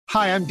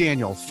Hi, I'm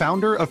Daniel,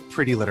 founder of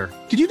Pretty Litter.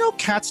 Did you know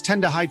cats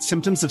tend to hide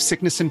symptoms of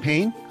sickness and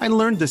pain? I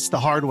learned this the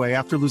hard way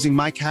after losing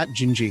my cat,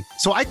 Gingy.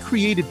 So I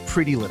created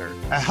Pretty Litter,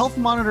 a health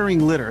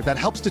monitoring litter that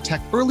helps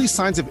detect early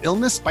signs of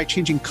illness by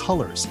changing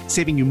colors,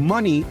 saving you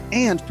money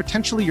and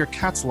potentially your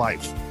cat's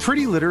life.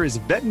 Pretty Litter is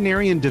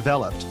veterinarian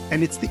developed,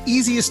 and it's the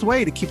easiest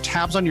way to keep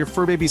tabs on your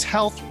fur baby's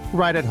health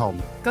right at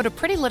home. Go to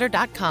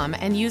prettylitter.com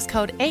and use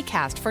code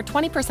ACAST for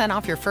 20%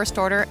 off your first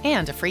order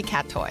and a free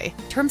cat toy.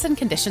 Terms and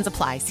conditions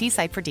apply. See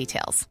site for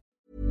details.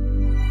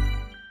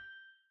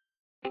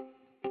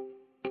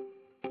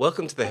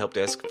 Welcome to the Help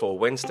Desk for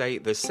Wednesday,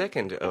 the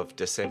 2nd of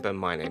December.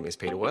 My name is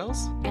Peter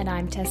Wells. And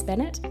I'm Tess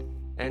Bennett.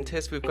 And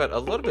Tess, we've got a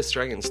lot of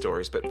Australian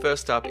stories, but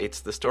first up, it's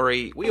the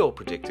story we all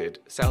predicted.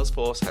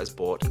 Salesforce has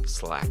bought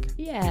Slack.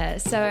 Yeah,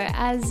 so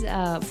as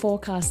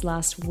forecast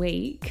last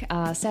week,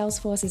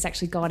 Salesforce has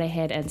actually gone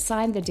ahead and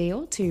signed the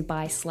deal to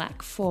buy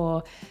Slack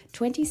for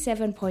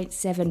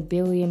 $27.7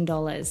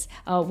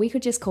 billion. We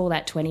could just call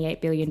that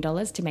 $28 billion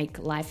to make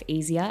life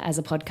easier as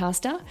a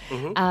podcaster.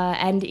 Mm-hmm.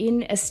 And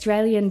in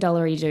Australian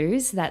dollary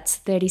dues, that's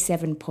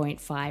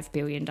 $37.5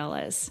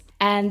 billion.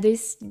 And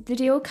the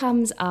deal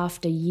comes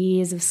after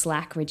years of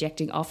Slack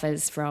rejecting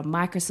offers from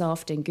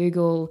Microsoft and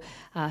Google,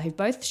 who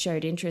both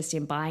showed interest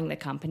in buying the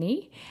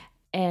company.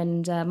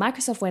 And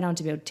Microsoft went on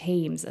to build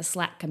Teams, a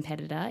Slack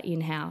competitor,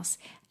 in-house,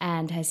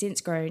 and has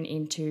since grown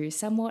into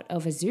somewhat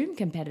of a Zoom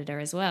competitor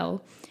as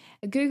well.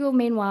 Google,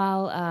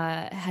 meanwhile,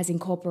 has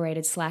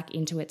incorporated Slack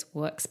into its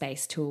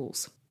workspace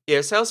tools. Yeah,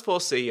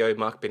 Salesforce CEO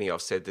Mark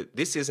Benioff said that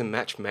this is a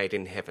match made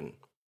in heaven.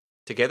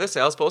 Together,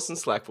 Salesforce and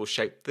Slack will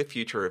shape the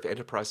future of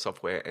enterprise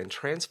software and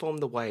transform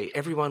the way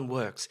everyone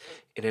works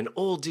in an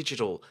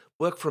all-digital,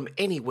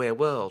 work-from-anywhere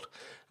world.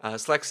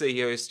 Slack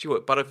CEO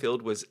Stuart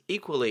Butterfield was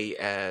equally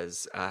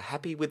as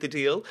happy with the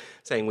deal,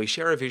 saying, "We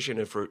share a vision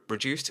of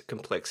reduced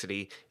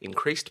complexity,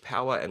 increased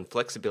power and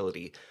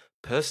flexibility.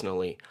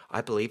 Personally,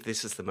 I believe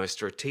this is the most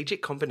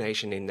strategic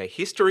combination in the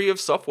history of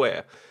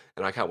software,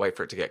 and I can't wait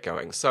for it to get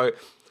going." So,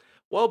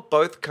 while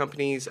both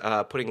companies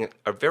are putting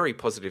a very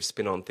positive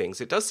spin on things,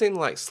 it does seem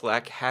like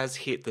Slack has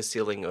hit the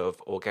ceiling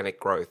of organic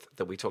growth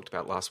that we talked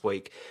about last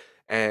week.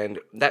 And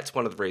that's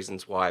one of the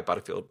reasons why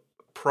Butterfield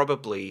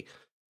probably,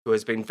 who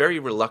has been very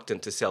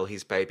reluctant to sell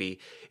his baby.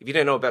 If you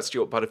don't know about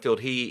Stuart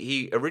Butterfield,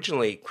 he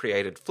originally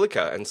created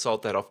Flickr and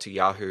sold that off to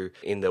Yahoo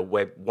in the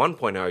Web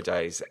 1.0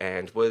 days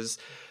and was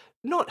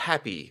not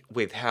happy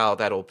with how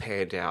that all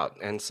panned out.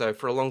 And so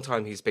for a long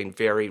time, he's been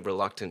very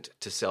reluctant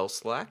to sell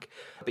Slack.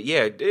 But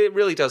yeah, it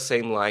really does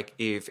seem like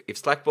if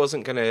Slack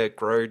wasn't going to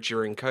grow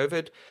during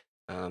COVID,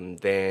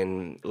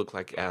 then it looked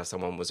like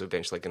someone was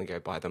eventually going to go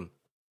buy them.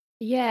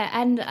 Yeah,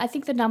 and I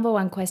think the number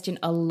one question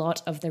a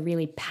lot of the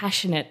really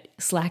passionate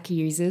Slack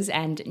users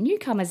and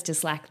newcomers to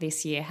Slack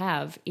this year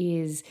have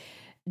is,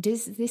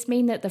 does this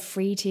mean that the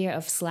free tier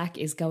of Slack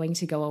is going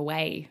to go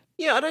away?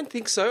 Yeah, I don't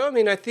think so. I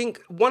mean, I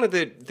think one of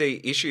the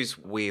issues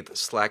with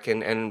Slack,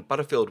 and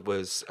Butterfield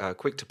was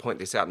quick to point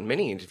this out in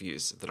many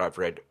interviews that I've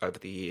read over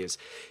the years,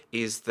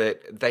 is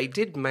that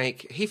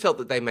he felt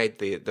that they made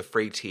the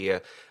free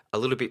tier a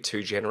little bit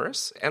too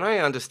generous. And I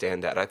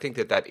understand that. I think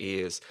that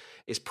is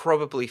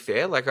probably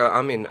fair. Like,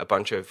 I'm in a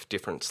bunch of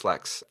different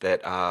Slacks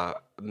that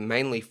are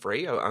mainly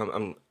free.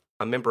 I'm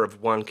a member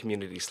of one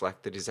community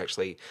Slack that is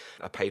actually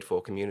a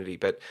paid-for community,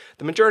 but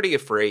the majority are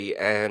free,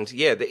 and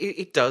yeah,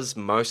 it does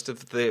most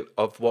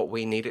of what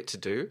we need it to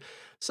do.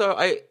 So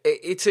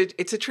it's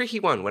a tricky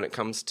one when it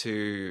comes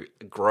to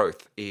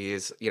growth.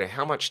 Is,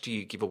 how much do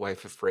you give away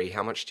for free?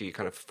 How much do you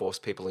kind of force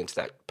people into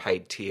that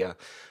paid tier?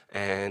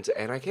 And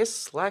I guess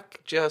Slack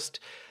just,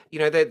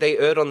 they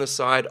erred on the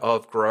side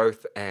of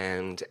growth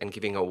and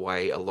giving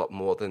away a lot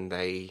more than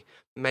they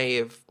may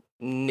have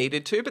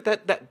needed to, but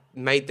that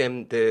made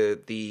them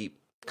the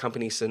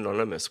company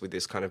synonymous with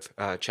this kind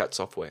of chat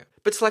software.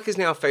 But Slack is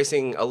now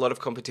facing a lot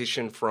of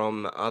competition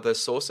from other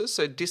sources.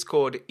 So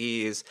Discord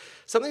is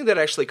something that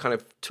actually kind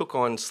of took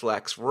on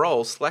Slack's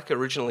role. Slack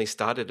originally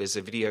started as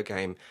a video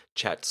game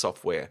chat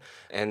software,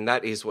 and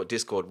that is what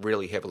Discord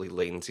really heavily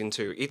leans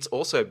into. It's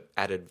also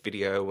added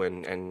video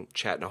and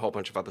chat and a whole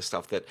bunch of other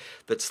stuff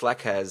that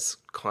Slack has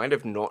kind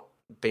of not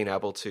been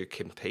able to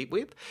compete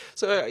with.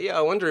 So yeah,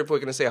 I wonder if we're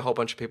going to see a whole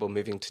bunch of people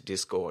moving to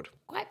Discord.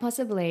 Quite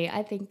possibly.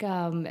 I think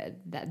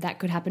that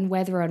could happen.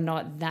 Whether or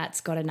not that's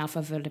got enough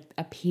of an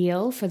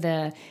appeal for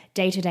the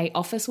day-to-day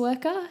office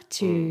worker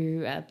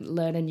to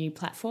learn a new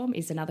platform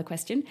is another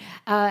question.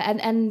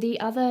 And the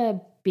other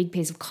big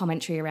piece of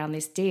commentary around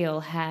this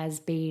deal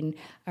has been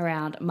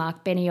around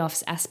Mark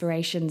Benioff's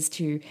aspirations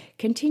to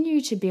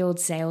continue to build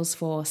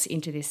Salesforce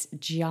into this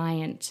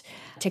giant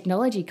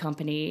technology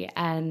company,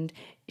 and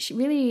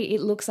really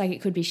it looks like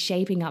it could be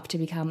shaping up to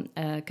become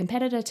a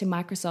competitor to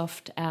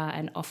Microsoft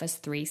and Office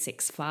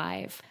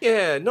 365.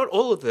 Yeah, not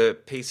all of the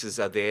pieces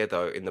are there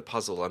though in the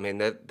puzzle. I mean,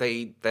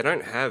 they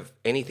don't have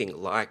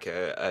anything like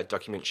a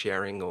document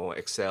sharing or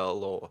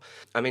Excel or,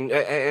 I mean,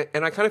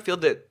 and I kind of feel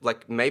that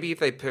like maybe if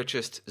they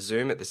purchased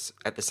Zoom at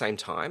the same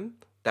time,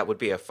 that would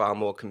be a far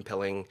more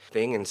compelling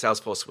thing, and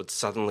Salesforce would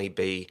suddenly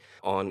be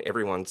on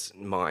everyone's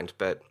mind.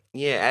 But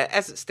Yeah,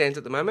 as it stands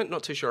at the moment,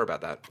 not too sure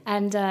about that.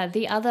 And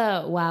the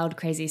other wild,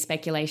 crazy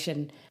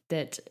speculation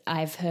that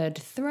I've heard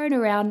thrown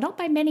around, not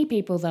by many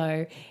people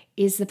though,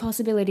 is the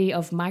possibility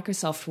of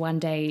Microsoft one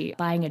day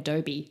buying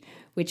Adobe,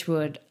 which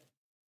would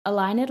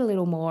align it a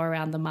little more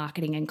around the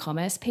marketing and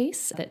commerce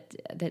piece that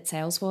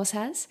Salesforce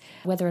has.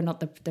 Whether or not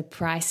the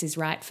price is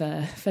right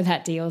for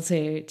that deal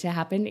to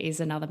happen is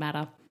another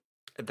matter.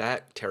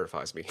 That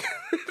terrifies me.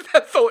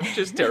 That thought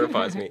just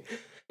terrifies me.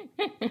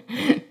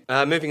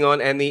 Moving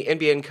on, and the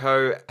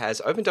NBNCo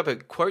has opened up a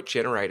quote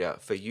generator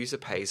for user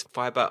pays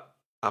Fibre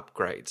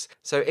upgrades.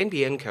 So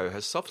NBNCo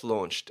has soft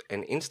launched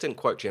an instant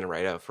quote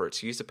generator for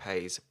its user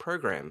pays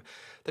program.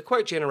 The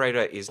quote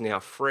generator is now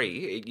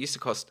free. It used to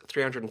cost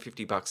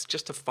 $350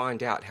 just to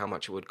find out how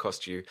much it would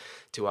cost you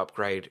to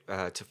upgrade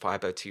to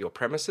fibre to your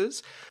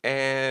premises.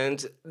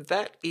 And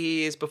that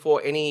is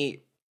before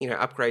any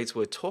upgrades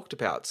were talked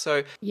about.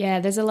 So yeah,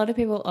 there's a lot of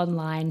people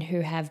online who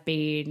have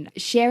been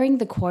sharing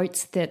the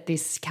quotes that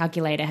this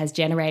calculator has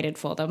generated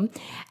for them.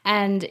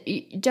 And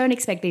don't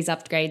expect these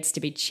upgrades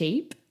to be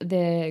cheap.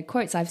 The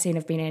quotes I've seen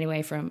have been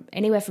anywhere from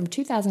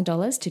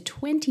 $2,000 to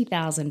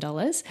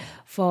 $20,000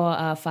 for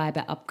a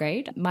fibre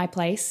upgrade. My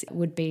place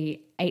would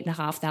be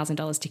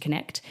 $8,500 to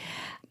connect.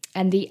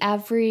 And the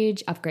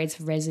average upgrades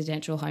for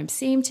residential homes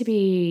seem to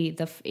be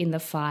in the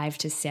 $5,000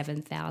 to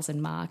 $7,000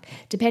 mark,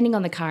 depending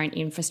on the current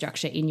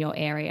infrastructure in your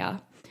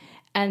area.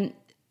 And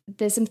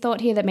there's some thought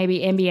here that maybe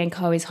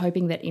NBNCo is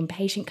hoping that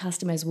impatient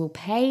customers will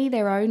pay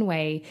their own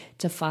way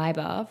to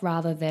fibre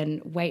rather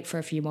than wait for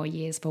a few more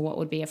years for what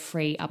would be a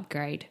free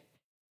upgrade.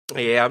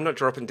 Yeah, I'm not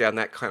dropping down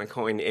that kind of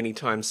coin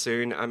anytime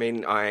soon. I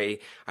mean, I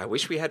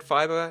wish we had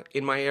fibre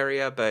in my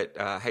area, but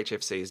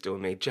HFC is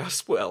doing me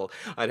just well.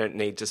 I don't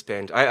need to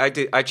spend.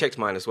 I checked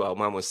mine as well.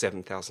 Mine was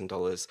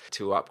 $7,000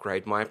 to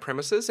upgrade my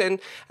premises, and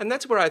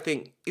that's where I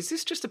think, is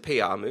this just a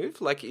PR move?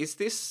 Like, is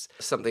this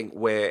something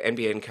where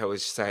NBNCo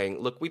is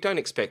saying, look, we don't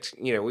expect,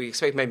 we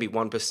expect maybe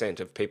 1%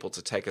 of people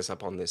to take us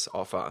up on this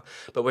offer,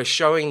 but we're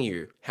showing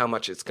you how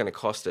much it's going to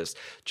cost us,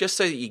 just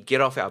so that you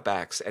get off our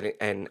backs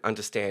and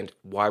understand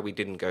why we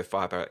didn't go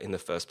fibre in the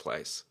first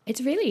place. It's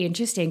really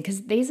interesting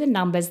because these are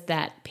numbers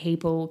that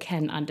people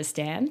can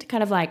understand,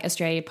 kind of like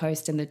Australia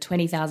Post and the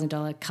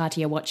 $20,000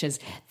 Cartier watches.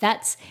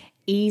 That's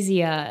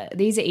easier.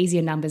 These are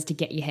easier numbers to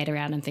get your head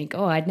around and think,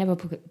 I'd never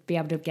be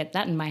able to get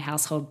that in my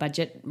household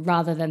budget,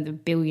 rather than the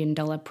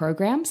billion-dollar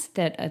programs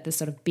that are the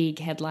sort of big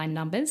headline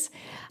numbers.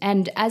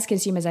 And as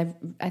consumers, I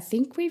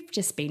think we've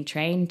just been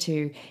trained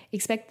to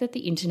expect that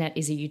the internet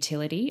is a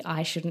utility.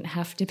 I shouldn't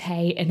have to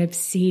pay an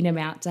obscene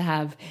amount to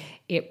have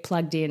it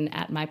plugged in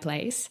at my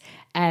place,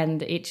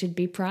 and it should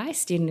be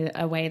priced in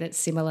a way that's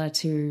similar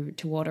to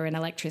water and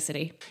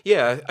electricity.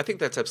 Yeah, I think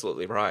that's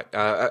absolutely right.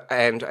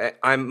 And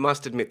I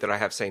must admit that I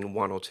have seen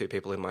one or two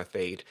people in my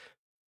feed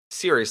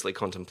seriously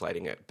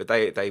contemplating it, but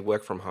they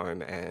work from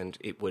home and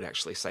it would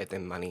actually save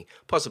them money,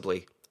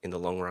 possibly in the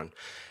long run.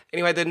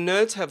 Anyway, the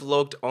nerds have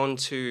logged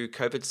onto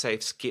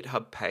COVIDSafe's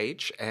GitHub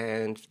page,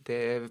 and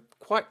they're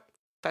quite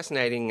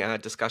fascinating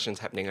discussions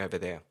happening over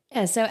there.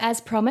 Yeah, so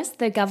as promised,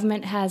 the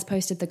government has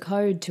posted the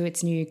code to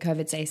its new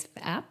COVIDSafe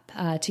app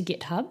to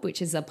GitHub,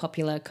 which is a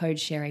popular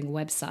code-sharing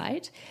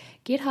website.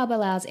 GitHub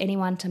allows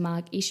anyone to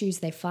mark issues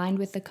they find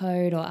with the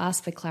code or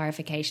ask for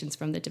clarifications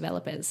from the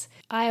developers.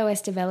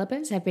 iOS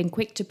developers have been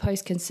quick to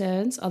post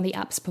concerns on the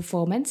app's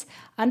performance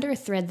under a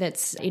thread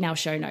that's in our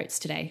show notes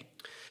today.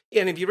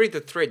 Yeah, and if you read the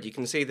thread, you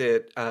can see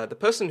that the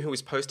person who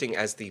is posting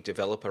as the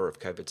developer of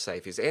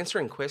COVIDSafe is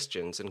answering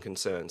questions and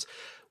concerns,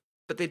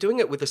 but they're doing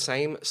it with the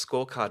same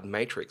scorecard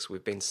matrix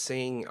we've been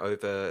seeing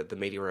over the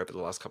media over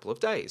the last couple of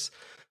days.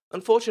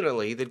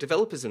 Unfortunately, the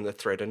developers in the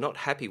thread are not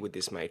happy with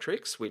this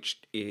matrix,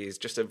 which is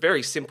just a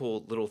very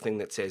simple little thing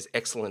that says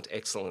excellent,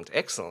 excellent,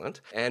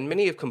 excellent, and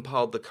many have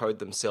compiled the code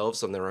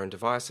themselves on their own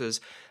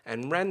devices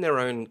and ran their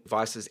own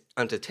devices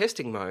under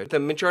testing mode. The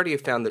majority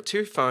have found that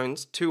two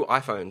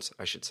iPhones,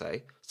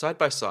 side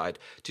by side,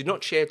 do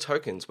not share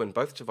tokens when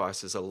both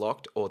devices are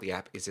locked or the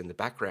app is in the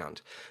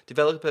background.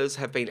 Developers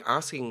have been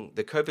asking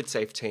the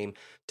COVIDSafe team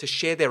to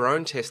share their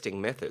own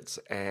testing methods,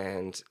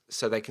 and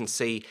so they can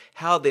see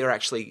how they're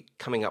actually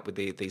coming up with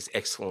these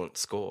excellent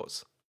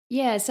scores.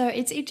 Yeah, so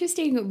it's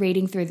interesting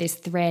reading through this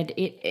thread.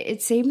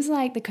 It seems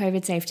like the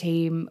COVIDSafe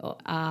team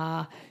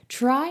are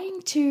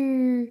trying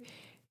to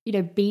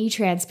be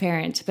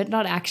transparent, but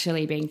not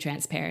actually being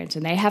transparent.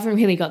 And they haven't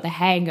really got the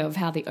hang of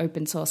how the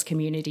open source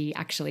community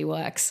actually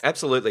works.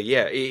 Absolutely,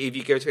 yeah. If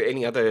you go to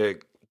any other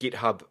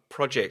GitHub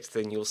project,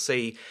 then you'll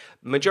see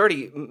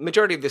majority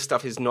of this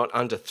stuff is not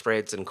under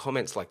threads and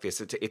comments like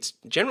this. It's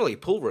generally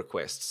pull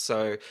requests.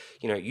 So,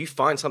 you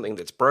find something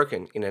that's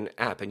broken in an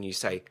app and you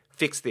say,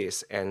 fix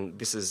this, and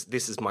this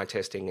is my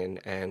testing,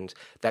 and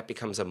that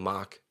becomes a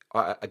mark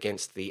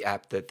against the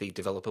app that the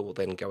developer will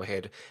then go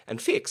ahead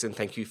and fix, and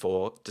thank you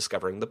for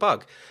discovering the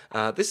bug.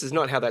 This is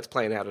not how that's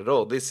playing out at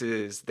all. This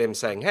is them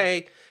saying,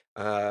 hey,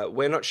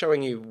 we're not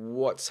showing you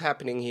what's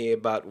happening here,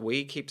 but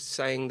we keep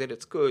saying that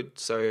it's good,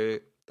 so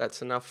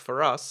that's enough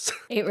for us.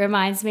 It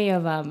reminds me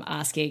of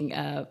asking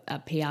a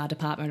PR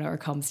department or a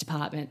comms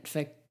department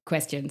for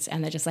questions.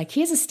 And they're just like,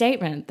 here's a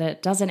statement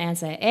that doesn't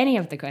answer any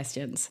of the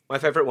questions. My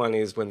favourite one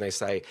is when they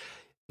say,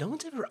 no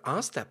one's ever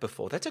asked that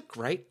before. That's a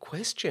great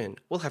question.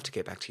 We'll have to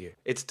get back to you.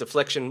 It's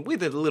deflection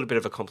with a little bit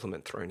of a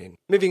compliment thrown in.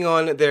 Moving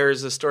on, there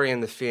is a story in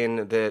the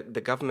Fin that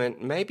the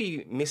government may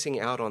be missing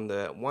out on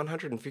the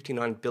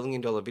 $159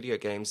 billion video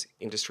games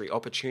industry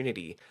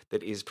opportunity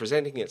that is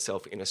presenting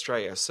itself in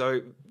Australia.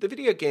 So the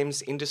video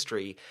games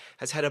industry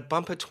has had a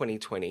bumper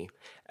 2020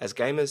 as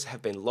gamers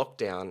have been locked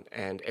down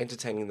and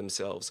entertaining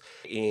themselves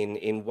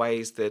in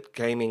ways that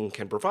gaming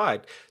can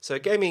provide. So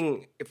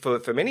gaming,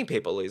 for many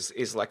people,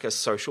 is like a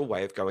social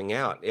way of going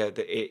out. It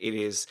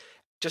is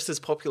just as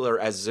popular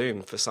as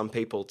Zoom for some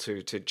people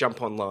to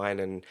jump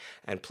online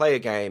and play a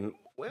game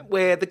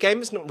where the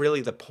game is not really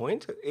the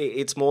point.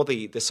 It's more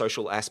the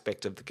social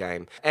aspect of the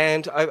game.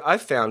 And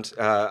I've found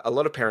a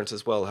lot of parents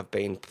as well have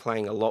been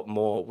playing a lot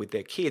more with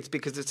their kids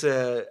because it's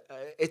a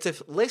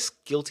less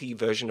guilty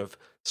version of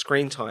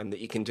screen time that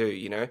you can do.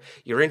 You know,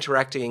 you're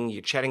interacting,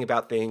 you're chatting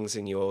about things,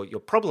 and you're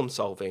problem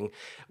solving,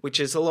 which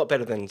is a lot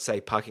better than,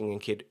 say, parking a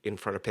kid in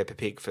front of Peppa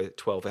Pig for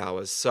 12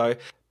 hours.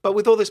 But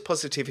with all this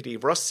positivity,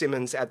 Ross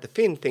Simmons at the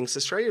Fin thinks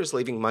Australia is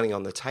leaving money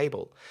on the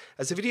table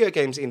as the video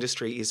games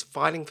industry is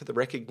fighting for the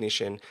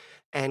recognition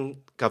and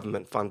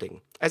government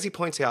funding. As he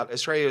points out,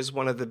 Australia is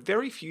one of the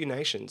very few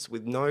nations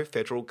with no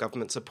federal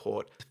government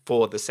support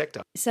for the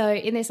sector. So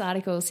in this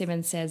article,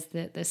 Simmons says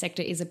that the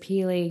sector is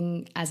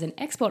appealing as an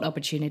export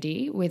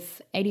opportunity, with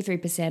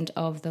 83%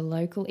 of the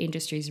local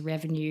industry's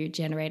revenue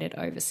generated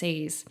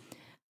overseas.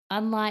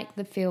 Unlike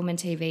the film and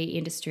TV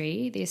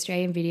industry, the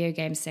Australian video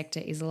game sector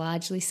is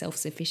largely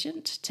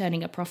self-sufficient,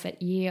 turning a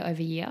profit year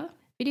over year.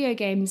 Video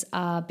games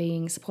are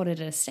being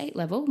supported at a state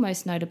level,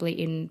 most notably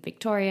in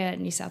Victoria,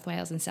 New South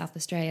Wales and South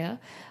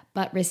Australia,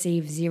 but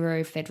receive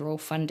zero federal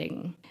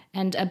funding.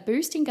 And a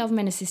boost in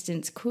government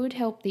assistance could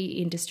help the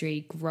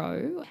industry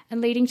grow and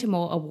leading to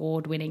more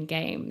award-winning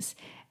games.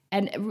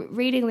 And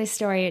reading this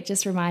story, it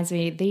just reminds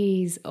me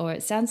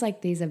it sounds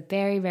like these are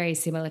very, very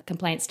similar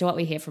complaints to what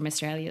we hear from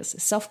Australia's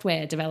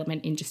software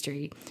development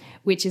industry,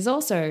 which is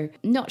also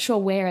not sure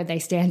where they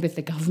stand with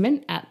the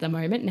government at the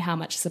moment and how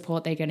much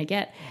support they're going to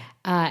get.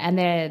 And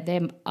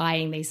they're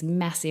eyeing these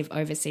massive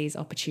overseas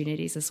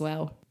opportunities as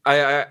well.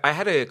 I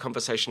had a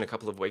conversation a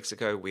couple of weeks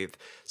ago with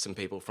some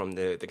people from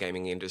the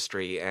gaming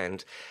industry,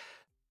 and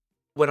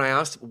when I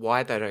asked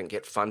why they don't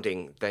get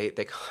funding, they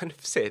kind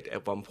of said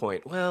at one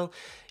point, well,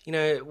 you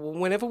know,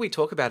 whenever we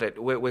talk about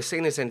it, we're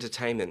seen as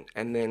entertainment.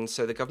 And then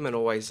so the government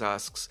always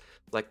asks,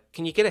 like,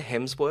 can you get a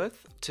Hemsworth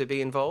to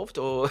be involved?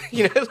 Or,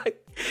 you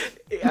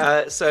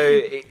know, so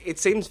it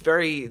seems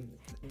very...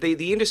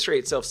 The industry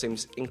itself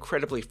seems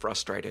incredibly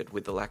frustrated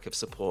with the lack of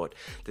support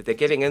that they're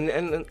getting.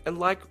 And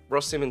like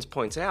Ross Simmons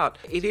points out,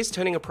 it is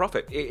turning a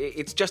profit.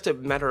 It's just a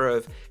matter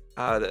of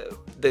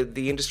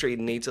the industry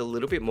needs a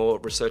little bit more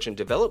research and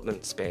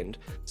development spend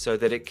so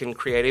that it can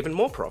create even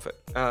more profit,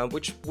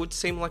 which would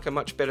seem like a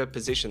much better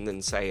position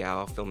than, say,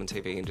 our film and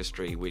TV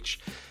industry, which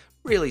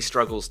really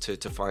struggles to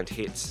find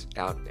hits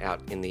out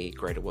in the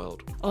greater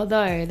world.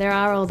 Although there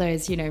are all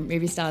those,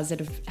 movie stars that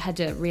have had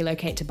to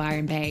relocate to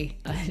Byron Bay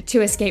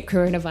to escape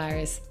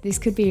coronavirus. This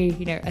could be,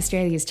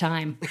 Australia's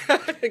time.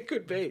 It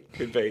could be.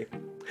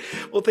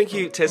 Well, thank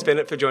you, Tess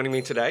Bennett, for joining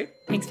me today.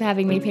 Thanks for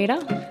having me, Peter.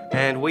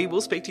 And we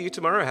will speak to you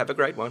tomorrow. Have a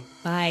great one.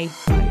 Bye.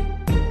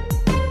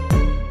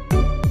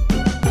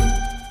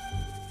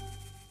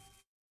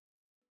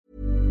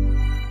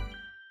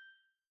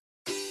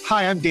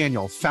 Hi, I'm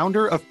Daniel,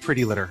 founder of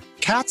Pretty Litter.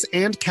 Cats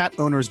and cat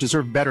owners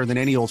deserve better than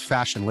any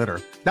old-fashioned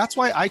litter. That's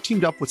why I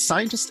teamed up with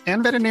scientists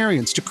and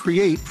veterinarians to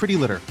create Pretty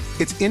Litter.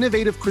 Its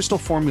innovative crystal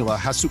formula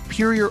has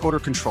superior odor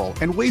control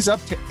and weighs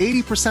up to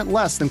 80%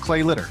 less than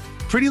clay litter.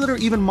 Pretty Litter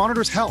even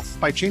monitors health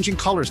by changing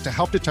colors to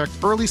help detect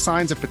early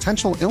signs of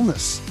potential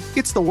illness.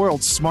 It's the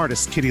world's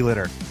smartest kitty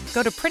litter.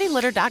 Go to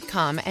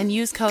prettylitter.com and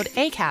use code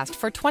ACAST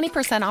for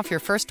 20% off your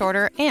first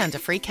order and a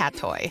free cat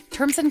toy.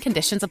 Terms and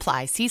conditions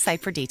apply. See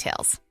site for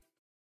details.